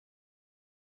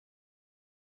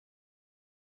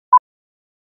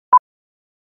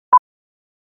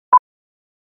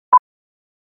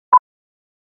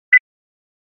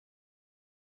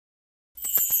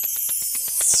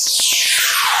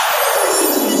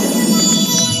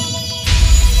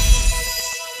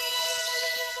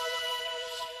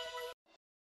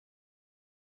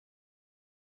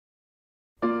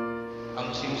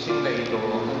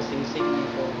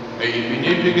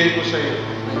ibinibigay ko sa iyo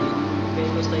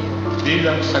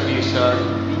bilang sagisag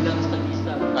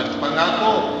at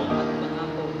pangako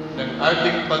ng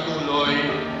ating patuloy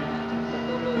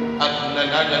at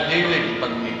nananatiling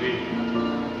pag-ibig.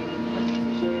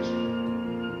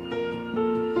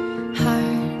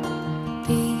 Heart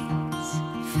beats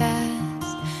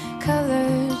fast,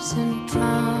 colors and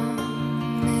promises.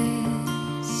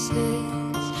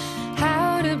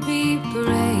 How to be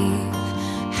brave,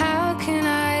 how can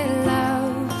I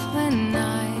love when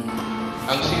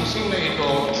ang singsing na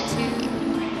ito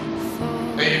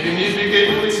ay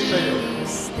ibinibigay ko rin sa iyo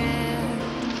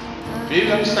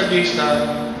bilang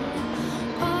sagisag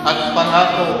at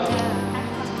pangako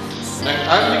ng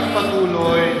ating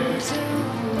patuloy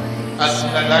at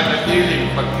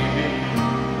nananatiling pag-ibig.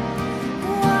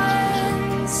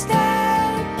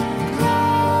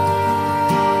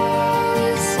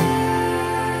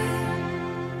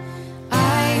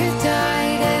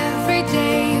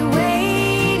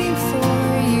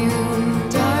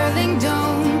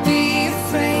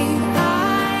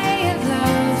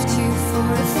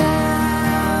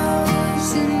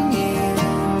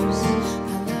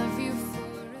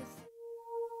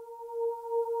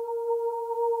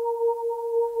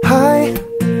 Hi,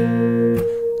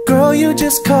 girl, you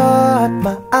just caught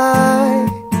my eye.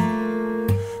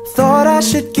 Thought I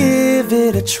should give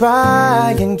it a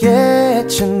try and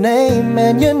get your name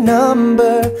and your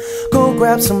number. Go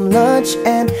grab some lunch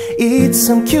and eat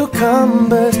some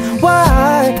cucumbers.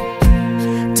 Why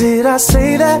did I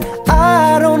say that?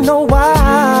 I don't know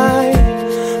why,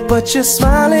 but you're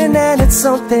smiling and it's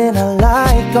something I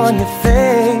like on your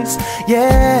face.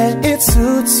 Yeah, it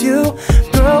suits you.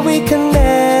 Girl, we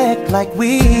connect like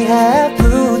we have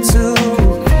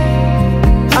Bluetooth.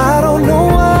 I don't know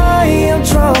why I'm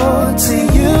drawn to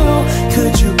you.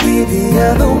 Could you be the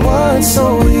other one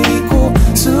so equal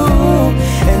to?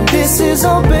 And this is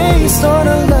all based on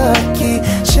a lucky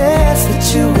chance that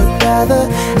you would rather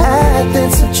add than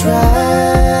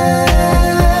subtract.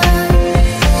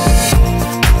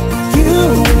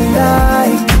 You and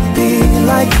I could be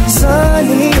like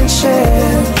Sunny and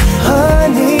Cher,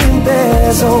 honey and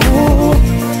bears, oh.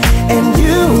 And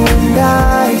you and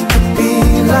I could be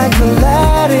like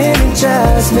Aladdin and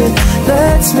Jasmine.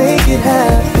 Let's make it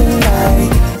happen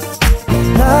like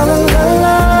la la la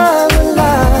la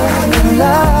la la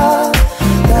la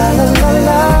la la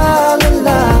la la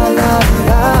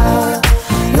la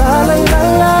la la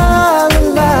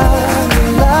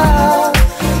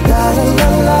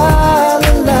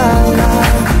la la.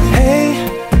 Hey,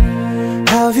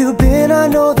 how have you been? I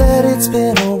know that it's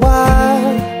been a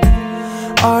while.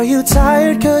 Are you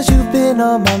tired? Cause you've been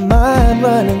on my mind,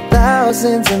 running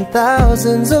thousands and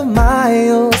thousands of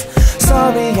miles.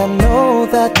 Sorry, I know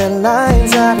that the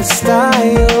line's out of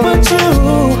style, but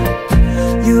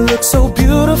you look so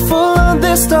beautiful on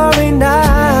this starry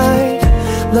night.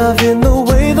 Loving the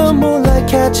way the moonlight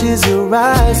catches your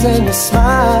eyes and your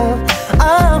smile.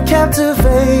 I'm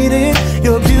captivated,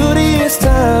 your beauty is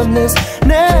timeless,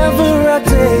 never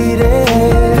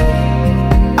outdated.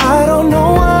 I don't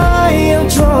know why I'm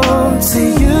drawn to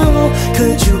you.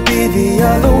 Could you be the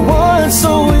other one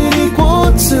so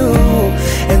equal to?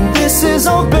 And this is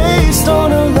all based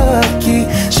on a lucky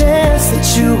chance that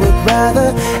you would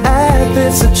rather add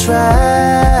than subtract.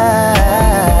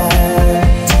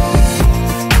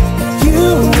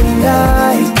 You and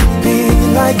I could be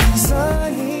like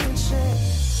Sunny and Cher.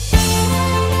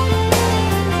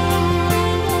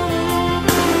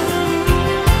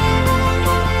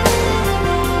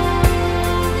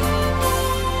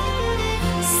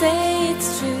 Say it's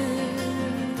true,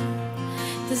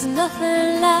 there's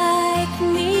nothing like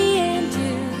me and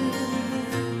you.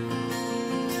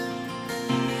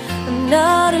 I'm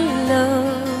not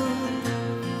alone,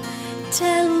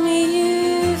 tell me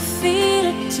you feel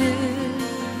it too.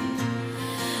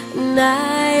 And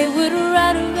I would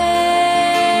run away,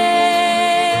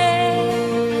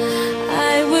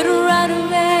 I would run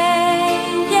away,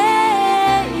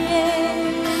 yeah, yeah.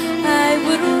 I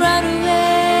would run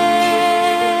away,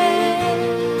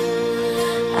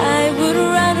 I would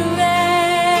run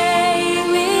away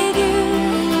with you.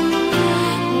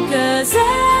 Cause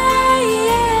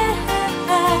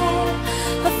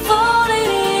I've fallen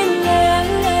in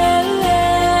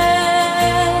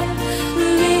love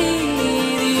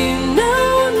with you. No,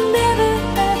 never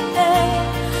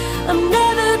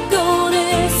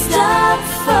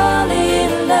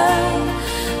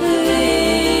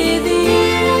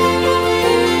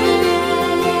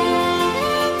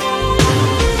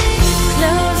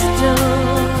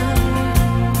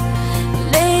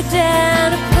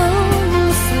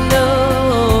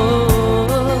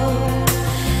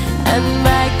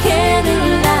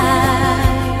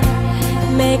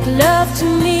make love to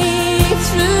me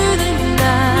through the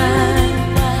night,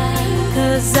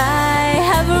 'cause I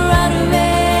have a right away.